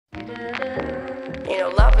You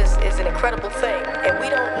know, love is an incredible thing, and we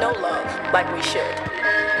don't know love like we should.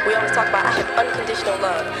 We always talk about, I have unconditional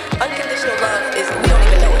love. Unconditional love is, we don't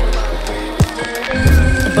even know it.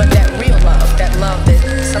 But that real love that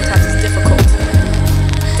sometimes is difficult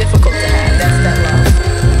to have, that's that love.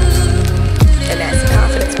 And that's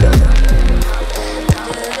confidence builder.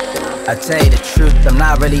 I tell you the truth, I'm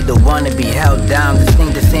not really the one to be held down. This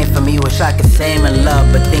thing that seemed for me, wish I could say I'm in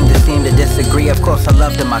love, but things that seem to disagree. Of course I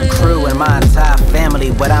loved my crew and my entire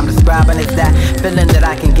family. What I'm describing is that feeling that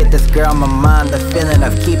I can get this girl in my mind. The feeling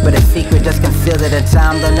of keep it a secret, just concealed at a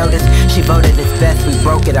time. Don't notice, she voted it's best we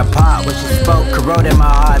broke it apart. When she spoke, corroded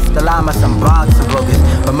my heart. Still I'm some box and bogus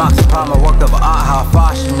remarks upon my work of art, how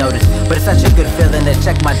far she noticed. But it's such a good feeling to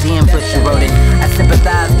check my DMs when she wrote it. I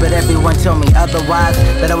sympathized, but everyone told me otherwise,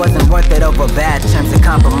 that I wasn't worth it over bad terms of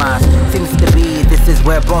compromise. Seems to be this is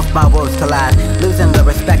where both my worlds collide. Losing the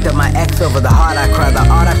respect of my ex over the heart I cried. The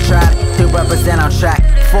art I tried to represent on track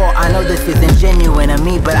 4. I know this isn't genuine of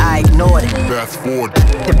me, but I ignored it. Fast forward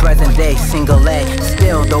The present day, single leg.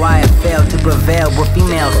 Still, though I have failed to prevail with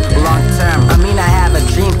females long term. I mean I have a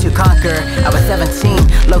dream to conquer. I was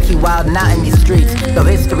 17, low-key wild, not in these streets, though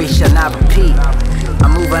history shall not repeat.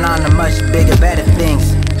 I'm moving on to much bigger, better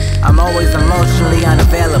things. I'm always emotionally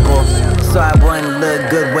unavailable, so I wouldn't look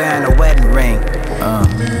good wearing a wedding ring.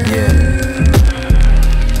 Yeah.